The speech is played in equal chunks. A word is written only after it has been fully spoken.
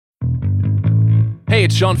Hey,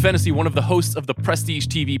 it's Sean Fennessy, one of the hosts of the Prestige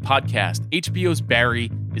TV podcast. HBO's Barry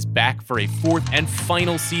is back for a fourth and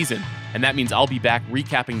final season, and that means I'll be back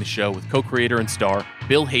recapping the show with co-creator and star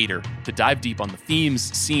Bill Hader to dive deep on the themes,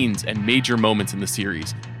 scenes, and major moments in the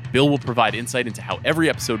series. Bill will provide insight into how every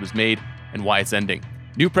episode was made and why it's ending.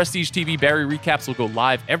 New Prestige TV Barry recaps will go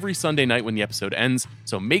live every Sunday night when the episode ends,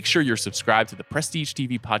 so make sure you're subscribed to the Prestige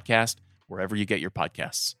TV podcast wherever you get your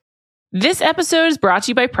podcasts. This episode is brought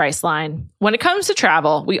to you by Priceline. When it comes to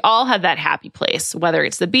travel, we all have that happy place, whether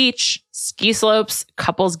it's the beach, ski slopes,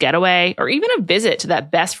 couples getaway, or even a visit to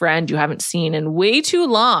that best friend you haven't seen in way too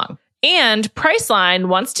long. And Priceline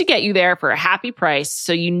wants to get you there for a happy price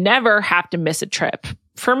so you never have to miss a trip.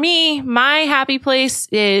 For me, my happy place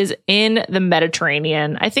is in the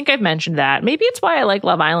Mediterranean. I think I've mentioned that. Maybe it's why I like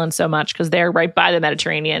Love Island so much, because they're right by the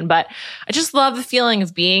Mediterranean. But I just love the feeling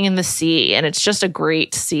of being in the sea, and it's just a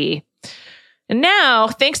great sea. And now,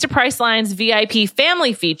 thanks to Priceline's VIP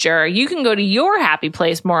family feature, you can go to your happy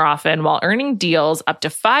place more often while earning deals up to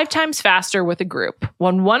 5 times faster with a group.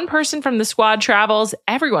 When one person from the squad travels,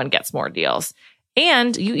 everyone gets more deals.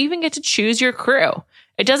 And you even get to choose your crew.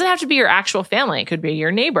 It doesn't have to be your actual family. It could be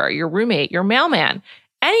your neighbor, your roommate, your mailman,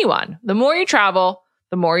 anyone. The more you travel,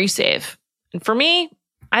 the more you save. And for me,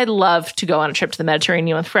 I'd love to go on a trip to the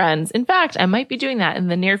Mediterranean with friends. In fact, I might be doing that in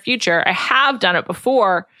the near future. I have done it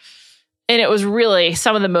before, and it was really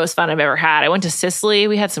some of the most fun I've ever had. I went to Sicily.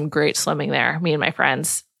 We had some great swimming there, me and my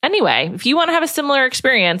friends. Anyway, if you want to have a similar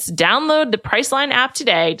experience, download the Priceline app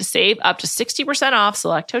today to save up to 60% off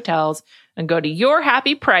select hotels and go to your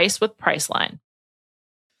happy price with Priceline.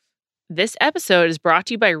 This episode is brought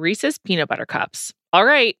to you by Reese's Peanut Butter Cups. All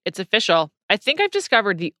right, it's official. I think I've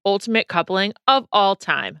discovered the ultimate coupling of all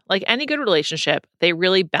time. Like any good relationship, they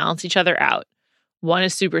really balance each other out. One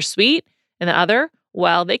is super sweet, and the other,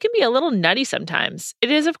 well, they can be a little nutty sometimes.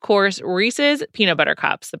 It is, of course, Reese's Peanut Butter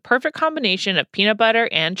Cups, the perfect combination of peanut butter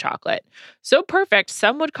and chocolate. So perfect,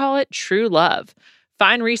 some would call it true love.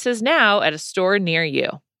 Find Reese's now at a store near you.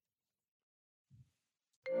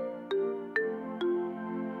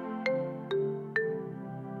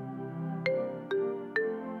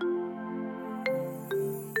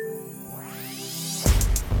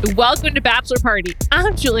 Welcome to Bachelor Party.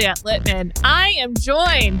 I'm Juliette Littman. I am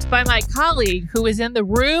joined by my colleague who was in the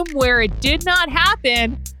room where it did not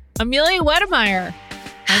happen, Amelia Wedemeyer.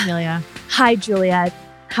 Hi, Amelia. Hi, Juliette.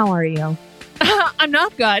 How are you? I'm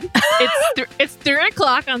not good. It's 3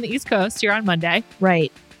 o'clock on the East Coast here on Monday.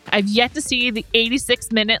 Right. I've yet to see the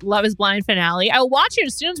 86-minute Love is Blind finale. I will watch it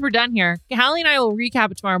as soon as we're done here. Hallie and I will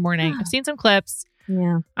recap it tomorrow morning. I've seen some clips.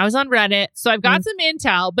 Yeah. I was on Reddit, so I've got some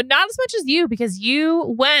intel, but not as much as you, because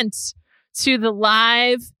you went to the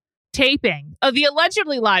live taping, the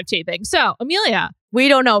allegedly live taping. So, Amelia. We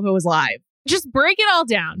don't know if it was live. Just break it all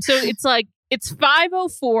down. So it's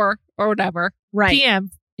 5:04 or whatever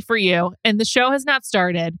p.m. for you, and the show has not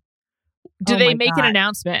started. Do they make an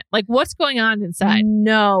announcement? Like, what's going on inside?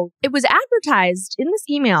 No. It was advertised in this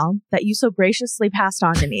email that you so graciously passed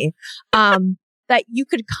on to me. That you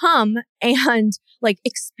could come and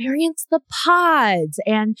experience the pods,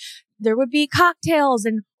 and there would be cocktails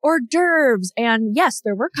and hors d'oeuvres. And yes,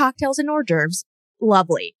 there were cocktails and hors d'oeuvres.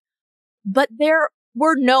 Lovely. But there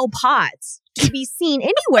were no pods to be seen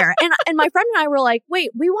anywhere. And my friend and I were like,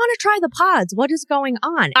 wait, we want to try the pods. What is going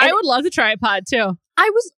on? I would love to try a pod too. I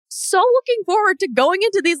was so looking forward to going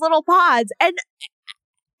into these little pods. And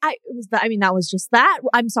that was just that.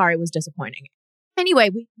 I'm sorry, it was disappointing. Anyway,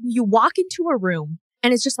 you walk into a room,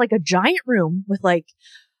 and it's just like a giant room with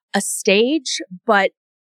a stage, but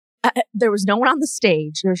there was no one on the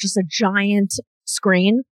stage. There was just a giant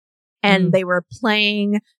screen, and they were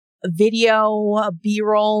playing video,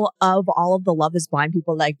 B-roll of all of the Love is Blind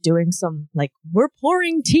people, doing some, we're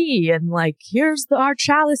pouring tea, and here's our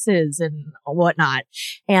chalices and whatnot.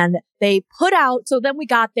 And they put out, so then we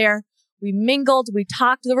got there, we mingled, we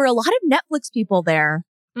talked. There were a lot of Netflix people there.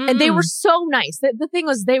 And they were so nice. The thing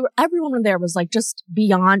was, everyone there was just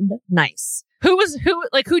beyond nice. Who'd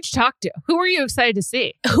you talk to? Who were you excited to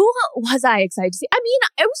see? Who was I excited to see? I mean,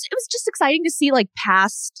 it was just exciting to see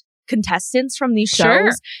past contestants from these shows.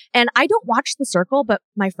 Sure. And I don't watch The Circle, but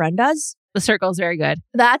my friend does. The Circle is very good.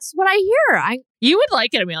 That's what I hear. You would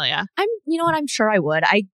like it, Amelia. You know what? I'm sure I would.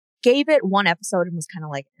 I gave it one episode and was kind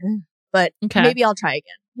of but maybe I'll try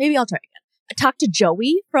again. I talked to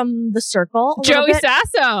Joey from The Circle. Joey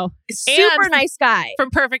Sasso. Super nice guy. From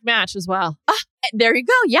Perfect Match as well. There you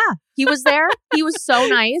go. Yeah. He was there. He was so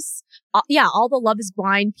nice. All the Love is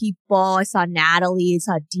Blind people. I saw Natalie,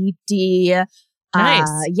 saw Deep D. Nice.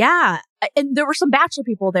 And there were some Bachelor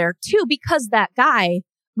people there too, because that guy,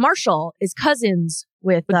 Marshall, is cousins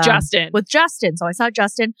with Justin. With Justin. So I saw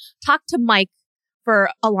Justin talk to Mike for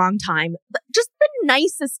a long time. Just the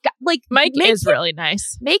nicest guy. Like Mike is really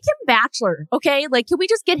nice. Make him Bachelor, okay? Like, can we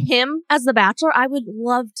just get him as the Bachelor? I would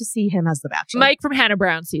love to see him as the Bachelor. Mike from Hannah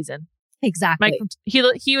Brown season. Exactly. Mike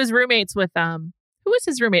he was roommates with who was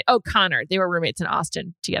his roommate? Oh, Connor. They were roommates in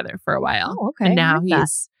Austin together for a while. Oh, okay. And now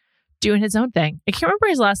he's doing his own thing. I can't remember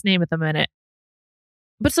his last name at the minute.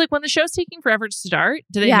 But it's like when the show's taking forever to start,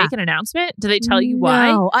 do they make an announcement? Do they tell you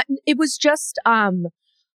why? No, it was just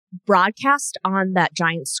broadcast on that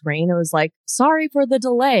giant screen. It was like, sorry for the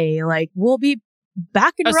delay. Like, we'll be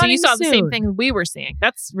back and running so you saw soon. the same thing we were seeing.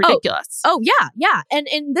 That's ridiculous. Oh yeah.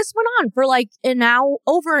 And this went on for like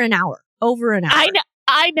over an hour.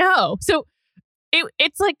 I know. So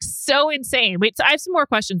it's like so insane. Wait, so I have some more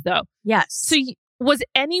questions though. Yes. So was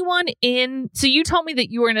anyone so you told me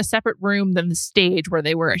that you were in a separate room than the stage where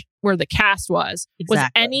the cast was. Exactly. Was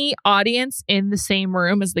any audience in the same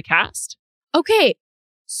room as the cast? Okay.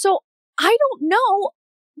 So I don't know,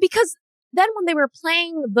 because then when they were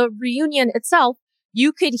playing the reunion itself,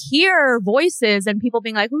 you could hear voices and people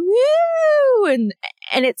being like, woo! And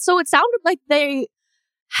it sounded like they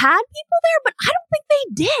had people there, but I don't think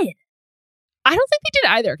they did. I don't think they did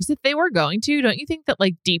either. Because if they were going to, don't you think that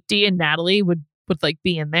like Deepti and Natalie would like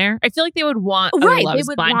be in there? I feel like they would want other Love Is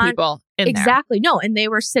Blind people in there. Exactly. No, and they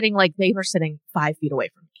were sitting 5 feet away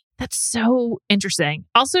from me. That's so interesting.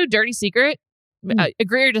 Also, dirty secret.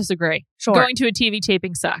 Agree or disagree? Sure. Going to a TV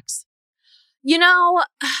taping sucks. You know,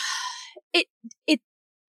 it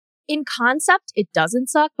in concept it doesn't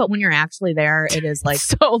suck, but when you're actually there, it is like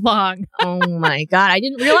so long. Oh my God, I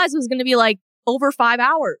didn't realize it was going to be like over 5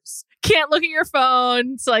 hours. Can't look at your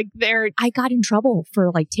phone. It's like I got in trouble for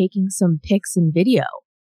like taking some pics and video.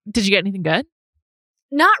 Did you get anything good?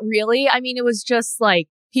 Not really. I mean, it was just like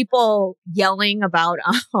people yelling about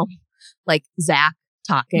like Zach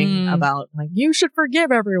talking about like, you should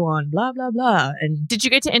forgive everyone, blah blah blah. And did you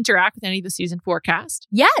get to interact with any of the season 4 cast?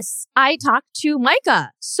 Yes, I talked to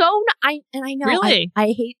Micah. I know really I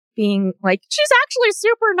hate being like, she's actually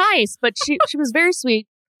super nice, but she was very sweet.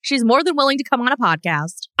 She's more than willing to come on a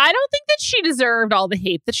podcast. I don't think that she deserved all the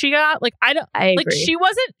hate that she got. Like I agree.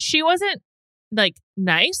 She wasn't like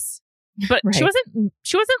nice, but right.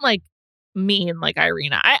 she wasn't like mean like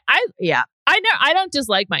Irina. I don't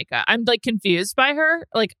dislike Micah. I'm like confused by her.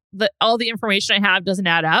 Like all the information I have doesn't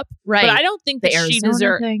add up. Right. But I don't think that she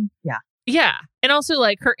deserves. Yeah. Yeah. And also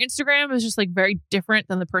like her Instagram is just like very different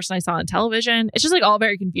than the person I saw on television. It's just like all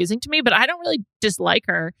very confusing to me, but I don't really dislike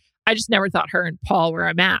her. I just never thought her and Paul were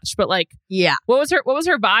a match. But like, yeah. What was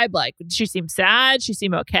her vibe like? Did she seem sad? She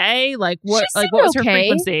seem okay? Like what was her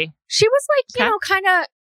frequency? She was like, kind of,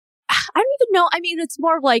 I don't even know. I mean, it's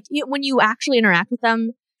more of like when you actually interact with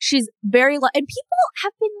them, she's very, and people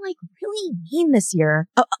have been like really mean this year.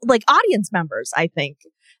 Like audience members, I think,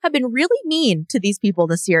 have been really mean to these people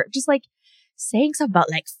this year. Just like saying stuff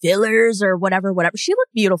about like fillers or whatever. She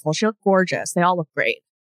looked beautiful. She looked gorgeous. They all look great.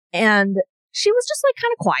 And she was just like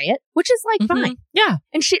kind of quiet, which is like fine. Yeah.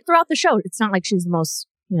 And throughout the show, it's not like she's the most,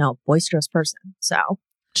 boisterous person. So.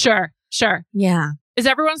 Sure. Yeah. Is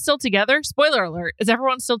everyone still together? Spoiler alert. Is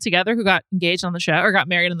everyone still together who got engaged on the show or got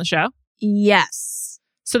married on the show? Yes.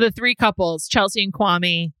 So the 3 couples, Chelsea and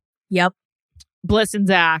Kwame. Yep. Bliss and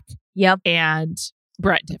Zach. Yep. And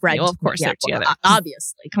Brett and Tiffany. Well, of course they're together.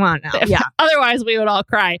 Obviously. Come on now. Yeah. Otherwise, we would all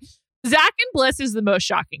cry. Zach and Bliss is the most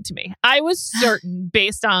shocking to me. I was certain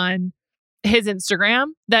based on his Instagram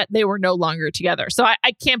that they were no longer together. So I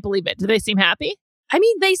can't believe it. Do they seem happy? I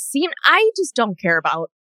mean, I just don't care about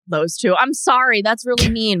those two. I'm sorry. That's really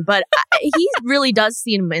mean, but he really does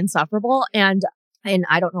seem insufferable. And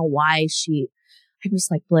I don't know why I'm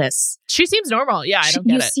just like, Bliss. She seems normal. Yeah, I don't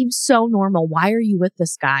get it. You seem so normal. Why are you with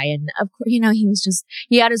this guy? And of course,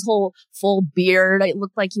 he had his whole full beard. It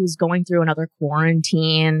looked like he was going through another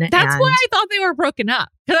quarantine. That's why I thought they were broken up.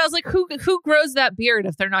 Because I was like, who grows that beard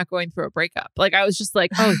if they're not going through a breakup? Like, I was just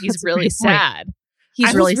like, oh, he's really sad.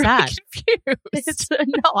 He's really sad. Confused.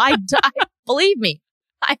 No, I believe me.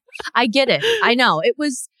 I get it. I know. It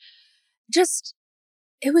was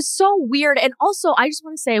so weird. And also, I just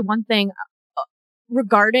want to say one thing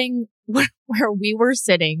regarding where we were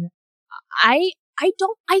sitting. I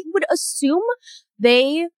would assume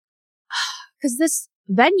because this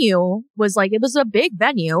venue was like, it was a big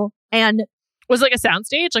venue and was like a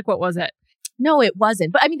soundstage. Like, what was it? No, it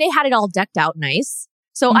wasn't. But I mean, they had it all decked out nice.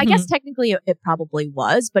 So I guess technically it probably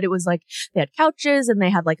was, but it was like they had couches and they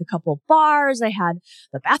had like a couple of bars. The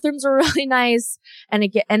bathrooms were really nice, and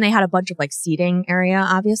they had a bunch of like seating area,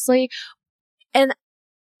 obviously. And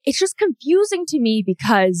it's just confusing to me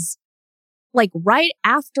because like right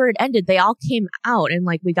after it ended, they all came out and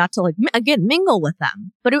like we got to like again mingle with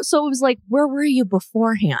them. But it was like, where were you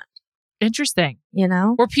beforehand? Interesting. You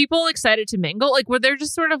know, were people excited to mingle? Like, were there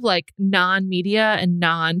just sort of like non-media and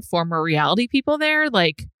non-former reality people there?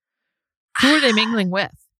 Like, who were they mingling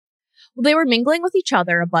with? Well, they were mingling with each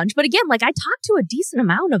other a bunch. But again, like I talked to a decent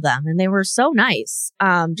amount of them and they were so nice.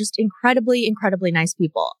 Just incredibly, incredibly nice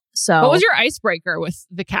people. So what was your icebreaker with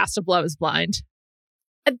the cast of Love is Blind?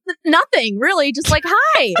 Nothing really. Just like,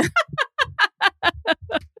 hi.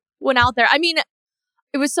 Went out there. I mean,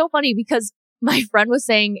 it was so funny because my friend was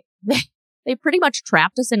saying they pretty much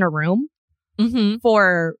trapped us in a room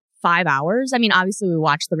for 5 hours. I mean, obviously we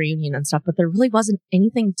watched the reunion and stuff, but there really wasn't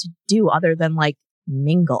anything to do other than like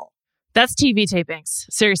mingle. That's TV tapings.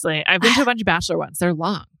 Seriously. I've been to a bunch of Bachelor ones. They're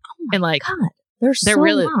long. Oh my and like, God. They're so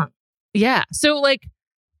really long. Yeah. So like,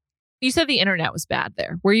 you said the internet was bad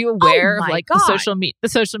there. Were you aware of like the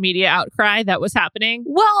social media outcry that was happening?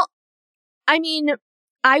 Well, I mean,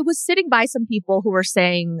 I was sitting by some people who were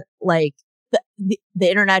saying like the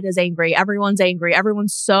internet is angry. Everyone's angry.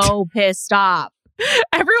 Everyone's so pissed off.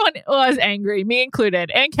 Everyone was angry, me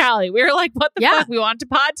included, and Callie. We were like, what the fuck? We want to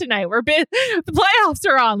pod tonight. The playoffs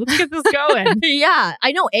are on. Let's get this going. Yeah.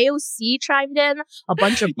 I know AOC chimed in. A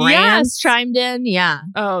bunch of brands chimed in. Yeah.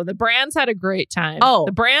 Oh, the brands had a great time. Oh,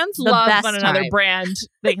 the brands love when another brand,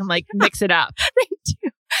 they can like mix it up. They do.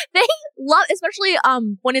 They love, especially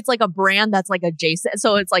when it's like a brand that's like adjacent.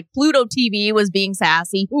 So it's like Pluto TV was being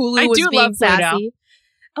sassy. Hulu was being sassy.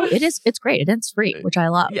 Oh, it is. It's great. It's free, which I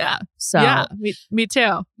love. Yeah. So yeah, me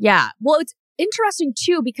too. Yeah. Well, it's interesting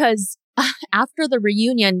too because after the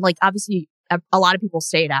reunion, like obviously a lot of people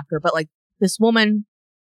stayed after, but like this woman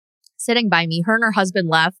sitting by me, her and her husband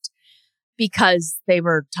left because they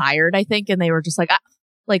were tired, I think, and they were just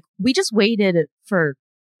like we just waited for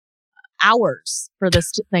hours for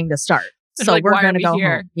this thing to start, so like, we're gonna go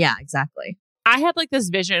here? home. Yeah, exactly. I had like this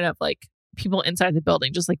vision of like people inside the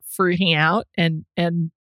building just like freaking out and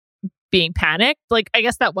being panicked. Like, I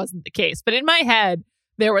guess that wasn't the case, but in my head,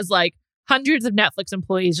 there was like hundreds of Netflix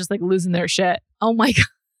employees just like losing their shit. Oh my God.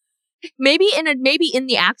 Maybe in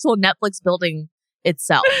the actual Netflix building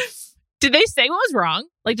itself. Did they say what was wrong?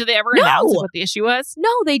 Like, did they ever announce what the issue was? No,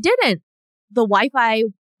 they didn't. The Wi-Fi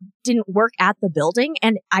didn't work at the building.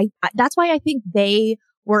 And I that's why I think they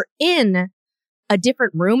were in a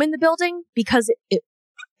different room in the building because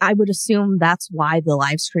I would assume that's why the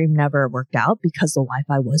live stream never worked out because the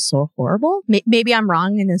Wi-Fi was so horrible. Maybe I'm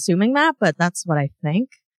wrong in assuming that, but that's what I think.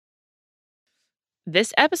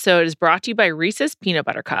 This episode is brought to you by Reese's Peanut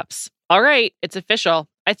Butter Cups. All right, it's official.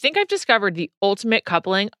 I think I've discovered the ultimate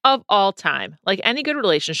coupling of all time. Like any good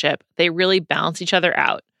relationship, they really balance each other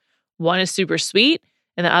out. One is super sweet,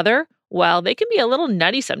 and the other, well, they can be a little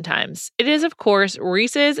nutty sometimes. It is, of course,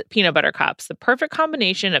 Reese's Peanut Butter Cups, the perfect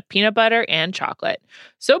combination of peanut butter and chocolate.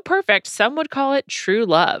 So perfect, some would call it true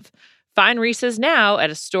love. Find Reese's now at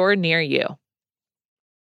a store near you.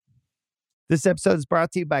 This episode is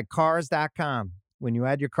brought to you by Cars.com. When you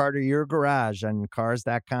add your car to your garage on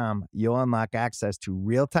Cars.com, you'll unlock access to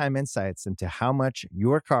real-time insights into how much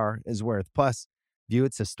your car is worth. Plus, view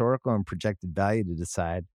its historical and projected value to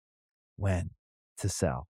decide when to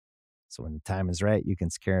sell. So when the time is right, you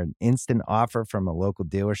can secure an instant offer from a local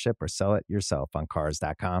dealership or sell it yourself on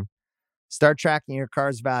Cars.com. Start tracking your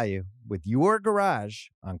car's value with your garage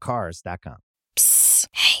on Cars.com. Psst.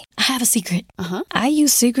 Hey, I have a secret. I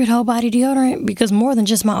use Secret Whole Body Deodorant because more than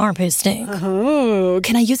just my armpits stink. Oh,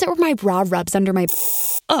 can I use it where my bra rubs under my...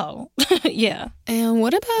 Oh, yeah. And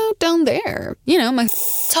what about down there? You know, my...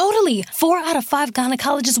 Totally. 4 out of 5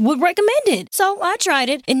 gynecologists would recommend it. So I tried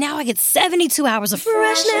it, and now I get 72 hours of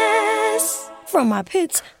freshness from my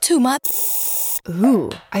pits to my...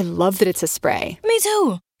 Ooh, I love that it's a spray. Me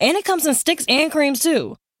too. And it comes in sticks and creams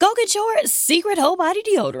too. Go get your Secret Whole Body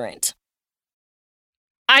Deodorant.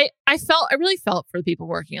 I really felt for the people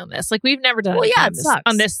working on this. Like, we've never done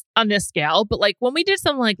on this scale, but like when we did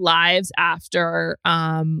some like lives after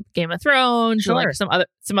Game of Thrones or like some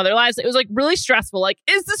other lives, it was like really stressful. Like,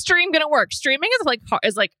 is the stream gonna work? Streaming is like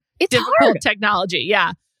it's difficult hard. Technology.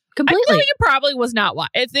 Yeah, completely. I feel like it probably was not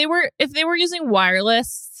if they were using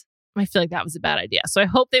wireless. I feel like that was a bad idea. So I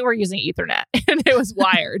hope they were using Ethernet and it was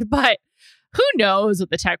wired. But who knows what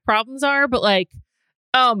the tech problems are? But like,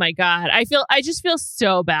 oh my God, I just feel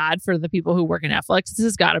so bad for the people who work in Netflix. This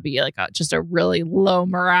has got to be like just a really low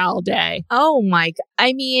morale day. Oh my,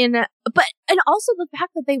 I mean, and also the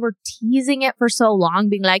fact that they were teasing it for so long,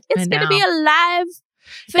 being like, it's going to be a live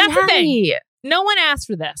finale. That's the thing. no one asked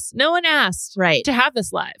for this. No one asked Right. to have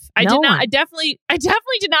this live. I No did not. one. I definitely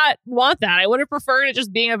did not want that. I would have preferred it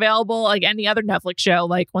just being available like any other Netflix show,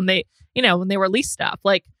 like when they release stuff.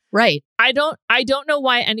 Like Right. I don't know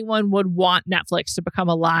why anyone would want Netflix to become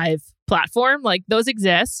a live platform. Like those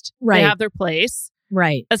exist. Right. They have their place.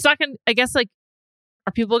 Right. It's not gonna, I guess, like,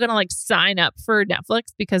 are people gonna like sign up for Netflix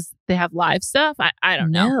because they have live stuff? I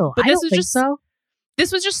don't know. No, But I this don't was think just so.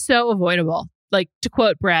 this was just so avoidable. Like, to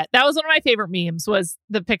quote Brett, that was one of my favorite memes, was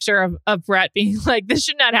the picture of Brett being like, this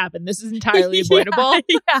should not happen. This is entirely avoidable.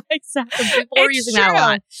 Yeah, exactly. People are It's using that a true.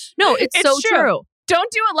 lot. No, it's so true.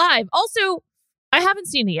 Don't do it live. Also, I haven't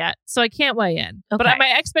seen it yet, so I can't weigh in. But Okay.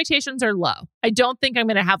 my expectations are low. I don't think I'm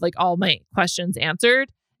going to have like all my questions answered.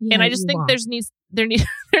 And I just think there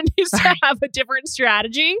needs to have a different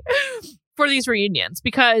strategy for these reunions,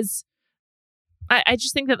 because I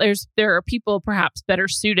just think that there are people perhaps better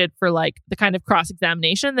suited for like the kind of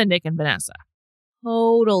cross-examination than Nick and Vanessa.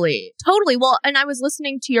 Totally. Well, and I was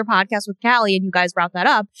listening to your podcast with Callie and you guys brought that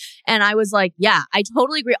up. And I was like, yeah, I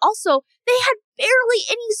totally agree. Also, they had barely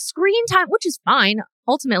any screen time, which is fine.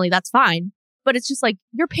 Ultimately, that's fine. But it's just like,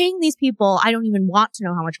 you're paying these people, I don't even want to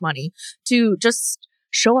know how much money, to just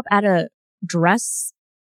show up at a dress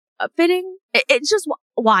fitting. It's just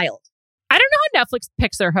wild. I don't know how Netflix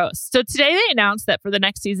picks their hosts. So today they announced that for the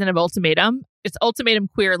next season of Ultimatum, it's Ultimatum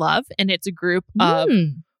Queer Love, and it's a group of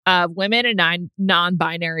women and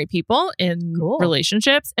non-binary people in Cool.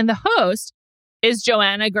 relationships. And the host is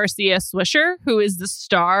Joanna Garcia Swisher, who is the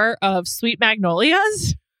star of Sweet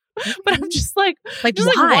Magnolias. But I'm just like,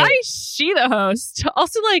 why is she the host?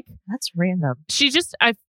 Also, like, That's random. she just,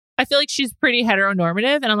 I feel like she's pretty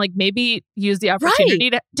heteronormative, and I'm like, maybe use the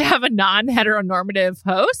opportunity to have a non-heteronormative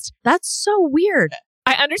host. That's so weird.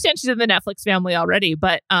 I understand she's in the Netflix family already,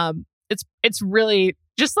 but it's really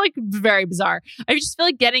just like very bizarre. I just feel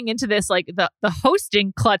like getting into this, like the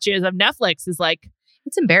hosting clutches of Netflix is like,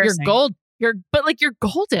 It's embarrassing. you're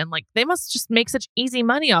golden. Like they must just make such easy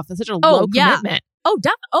money off of such a low commitment. Oh,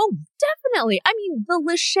 definitely. I mean, the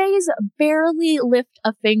Lachey's barely lift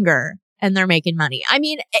a finger and they're making money. I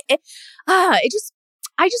mean, I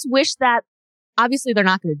just wish that, obviously they're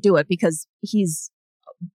not going to do it because he's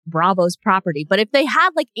Bravo's property. But if they had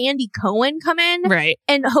like Andy Cohen come in Right.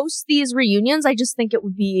 and host these reunions, I just think it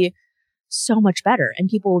would be so much better and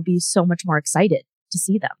people would be so much more excited to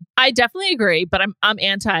see them. I definitely agree, but I'm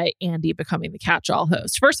anti Andy becoming the catch-all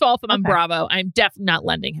host. First of all, if I'm on Bravo, I'm definitely not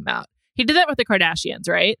lending him out. He did that with the Kardashians,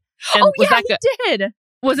 right? And Oh was yeah, that good? he did.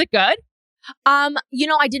 Was it good? I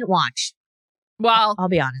didn't watch. Well, I'll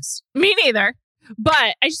be honest. me neither. But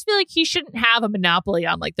I just feel like he shouldn't have a monopoly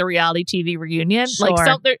on like the reality TV reunion. Like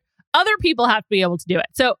Sure. other people have to be able to do it.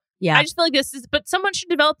 So Yeah. I just feel like but someone should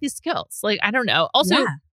develop these skills. Like, I don't know. Also,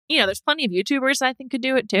 Yeah. there's plenty of YouTubers I think could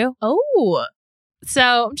do it too. Oh,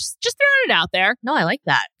 So I'm just throwing it out there. no, I like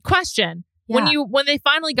that. Question. Yeah. When they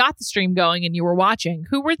finally got the stream going and you were watching,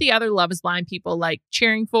 who were the other Love is Blind people like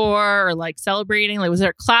cheering for or like celebrating? Like, was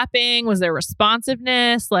there clapping? Was there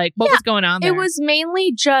responsiveness? Like, what was going on there? It was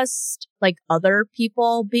mainly just like other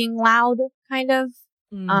people being loud, kind of.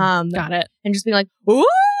 Got it. And just being like, ooh,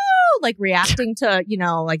 like reacting to,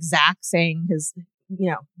 like Zach saying his,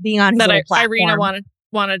 being on his That little platform. Irina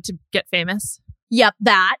wanted to get famous. Yep,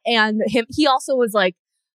 that. And he also was like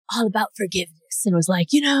all about forgiveness and was like,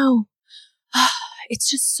 it's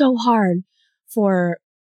just so hard for,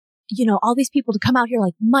 all these people to come out here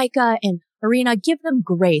like Micah and Irina, give them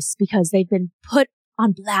grace because they've been put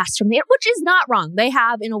on blast from the air, which is not wrong. They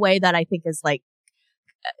have in a way that I think is like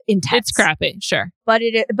intense. It's crappy, sure. But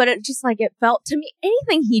it just like, it felt to me,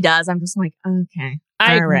 anything he does, I'm just like, okay.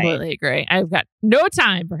 I all right. completely agree. I've got no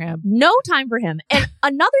time for him. No time for him. And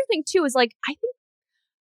another thing too is like, I think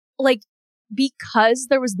like because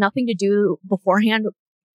there was nothing to do beforehand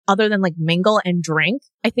other than like mingle and drink,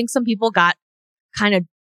 I think some people got kind of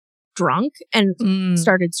drunk and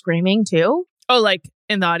started screaming too. Oh, like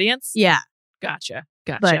in the audience? Yeah. Gotcha.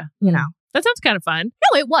 But, That sounds kind of fun.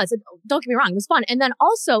 no, it was. Don't get me wrong. It was fun. And then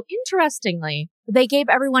also, interestingly, they gave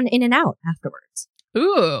everyone in and out afterwards.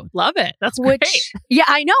 Ooh, love it. That's great. Yeah,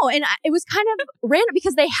 I know. And it was kind of random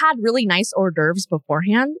because they had really nice hors d'oeuvres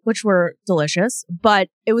beforehand, which were delicious. But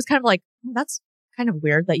it was kind of like, that's kind of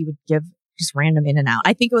weird that you would give just random in and out.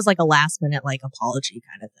 I think it was like a last minute like apology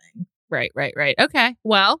kind of thing. Right. Okay.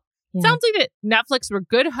 Well, sounds like that Netflix were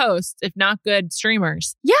good hosts, if not good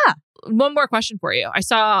streamers. Yeah. One more question for you. I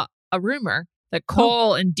saw a rumor that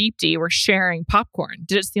Cole and Deepti were sharing popcorn.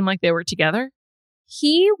 Did it seem like they were together?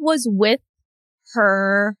 He was with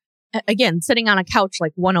her, again, sitting on a couch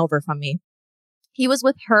like one over from me. He was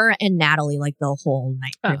with her and Natalie like the whole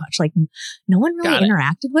night, pretty much. Like no one really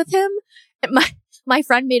interacted with him. And my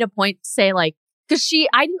friend made a point to say like, because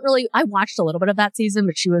I watched a little bit of that season,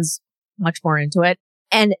 but she was much more into it.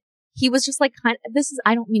 And he was just like,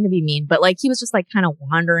 I don't mean to be mean, but like, he was just like kind of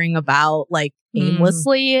wandering about like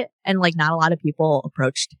aimlessly and like not a lot of people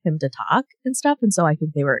approached him to talk and stuff. And so I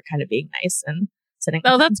think they were kind of being nice and sitting.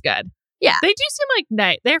 Oh, that's good. Yeah. They do seem like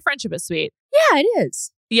nice. Their friendship is sweet. Yeah, it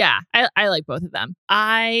is. Yeah. I like both of them.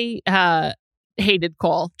 I hated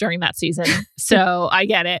Cole during that season. So I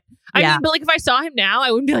get it. I mean, but like if I saw him now,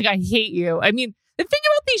 I wouldn't be like, I hate you. I mean, the thing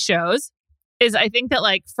about these shows is I think that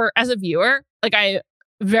like as a viewer, like I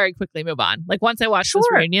very quickly move on. Like once I watch this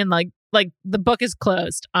reunion, like the book is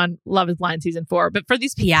closed on Love is Blind season 4. But for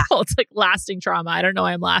these people, it's like lasting trauma. I don't know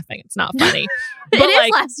why I'm laughing. It's not funny. But it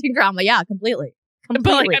is lasting trauma. Yeah, completely. But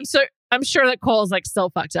like I'm sure that Cole's like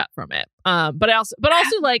still fucked up from it. But also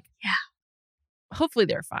like hopefully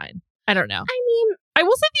they're fine. I don't know. I mean, I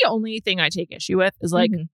will say the only thing I take issue with is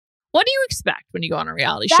like, what do you expect when you go on a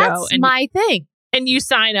reality show? That's my thing. And you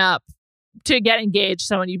sign up to get engaged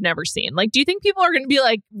someone you've never seen. Like, do you think people are going to be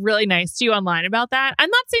like really nice to you online about that? I'm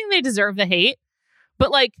not saying they deserve the hate,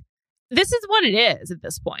 but like, this is what it is at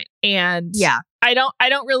this point. And I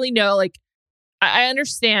don't really know. Like, I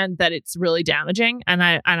understand that it's really damaging, and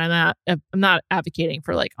I'm not advocating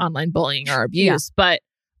for like online bullying or abuse, but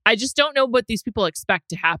I just don't know what these people expect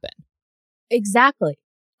to happen. Exactly.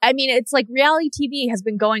 I mean, it's like reality TV has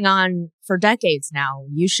been going on for decades now.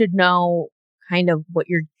 You should know kind of what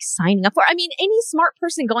you're signing up for. I mean, any smart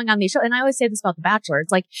person going on these shows, and I always say this about The Bachelor,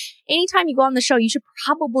 it's like anytime you go on the show, you should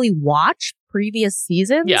probably watch previous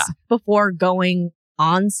seasons before going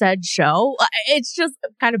on said show. It's just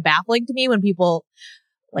kind of baffling to me when people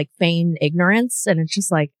like feign ignorance, and it's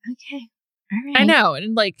just like, okay, all right. I know.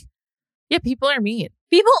 And like, yeah, people are mean.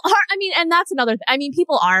 People are, I mean, and that's another thing. I mean,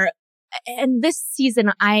 people are, and this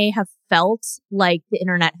season I have felt like the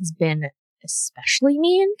internet has been especially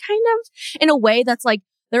mean, kind of, in a way that's like,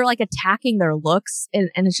 they're like attacking their looks. And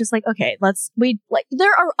it's just like, okay,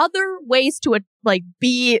 there are other ways to like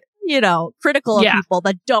be, critical of people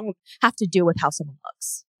that don't have to do with how someone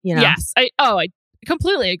looks, Yes. I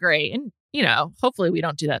completely agree. And, hopefully we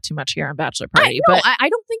don't do that too much here on Bachelor Party. But I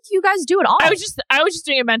don't think you guys do at all. I was just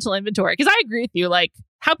doing a mental inventory because I agree with you. Like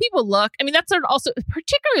how people look. I mean, that's sort of also,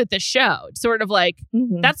 particularly with this show, it's sort of like,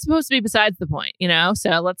 that's supposed to be besides the point,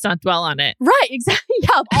 So let's not dwell on it. Right. Exactly.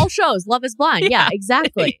 Yeah. Of all shows, Love is Blind. Yeah,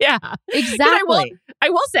 exactly. Yeah. Exactly. I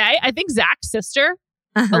will say, I think Zach's sister,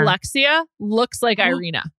 Alexia, looks like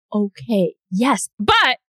Irina. Okay. Yes.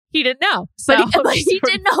 But he didn't know. So but he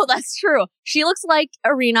didn't know. That's true. She looks like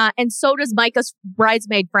Irina, and so does Micah's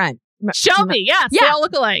bridesmaid friend. Shelby. Yes. They all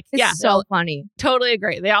look alike. It's so funny. Totally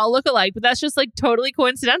agree. They all look alike, but that's just like totally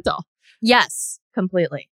coincidental. Yes.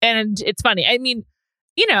 Completely. And it's funny. I mean,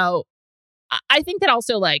 I think that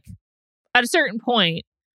also like at a certain point,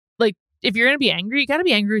 like if you're going to be angry, you got to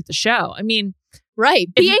be angry with the show. I mean, right.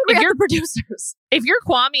 Be angry at the producers. If you're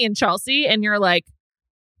Kwame and Chelsea and you're like,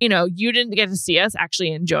 you didn't get to see us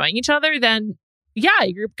actually enjoying each other, then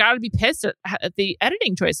you've got to be pissed at the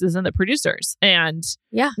editing choices and the producers. And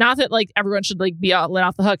not that like everyone should like be let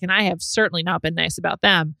off the hook. And I have certainly not been nice about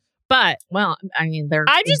them. But well, I mean,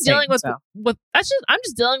 I'm just dealing with I'm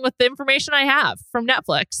just dealing with the information I have from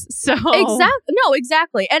Netflix. So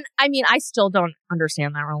exactly. And I mean, I still don't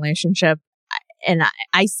understand that relationship. And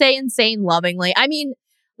I say insane lovingly. I mean,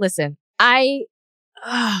 listen, it's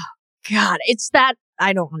that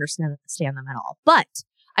I don't understand them at all. But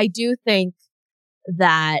I do think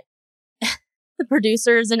that the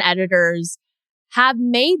producers and editors have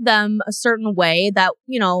made them a certain way that,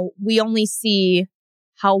 we only see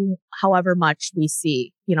however much we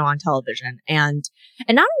see, on television. And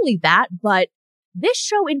not only that, but this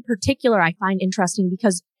show in particular, I find interesting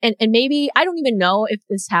because, and maybe I don't even know if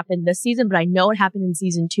this happened this season, but I know it happened in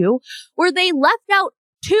season 2 where they left out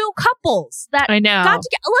 2 couples that got together.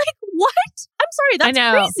 Like, what? I'm sorry.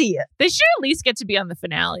 That's crazy. They should at least get to be on the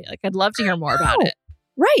finale. Like, I'd love to hear more about it.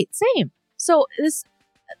 Right. Same. So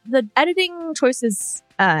the editing choices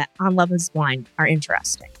on Love is Blind are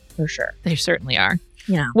interesting for sure. They certainly are.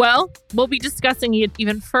 Well, we'll be discussing it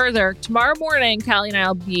even further tomorrow morning. Callie and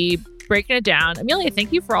I'll be breaking it down. Amelia,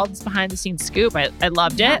 thank you for all this behind the scenes scoop. I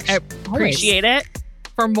loved it. I appreciate it.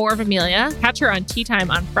 For more of Amelia, catch her on Tea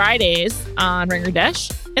Time on Fridays on Ringer Dish.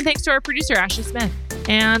 And thanks to our producer, Ashley Smith.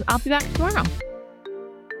 And I'll be back tomorrow.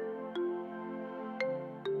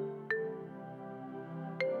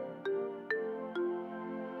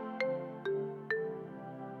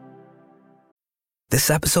 This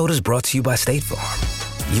episode is brought to you by State Farm.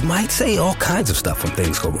 You might say all kinds of stuff when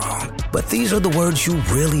things go wrong, but these are the words you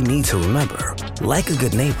really need to remember. Like a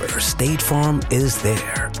good neighbor, State Farm is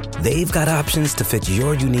there. They've got options to fit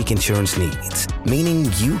your unique insurance needs, meaning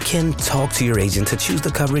you can talk to your agent to choose the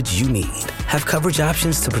coverage you need, have coverage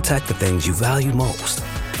options to protect the things you value most,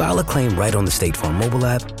 file a claim right on the State Farm mobile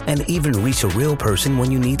app, and even reach a real person when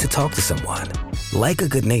you need to talk to someone. Like a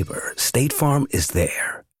good neighbor, State Farm is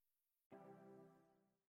there.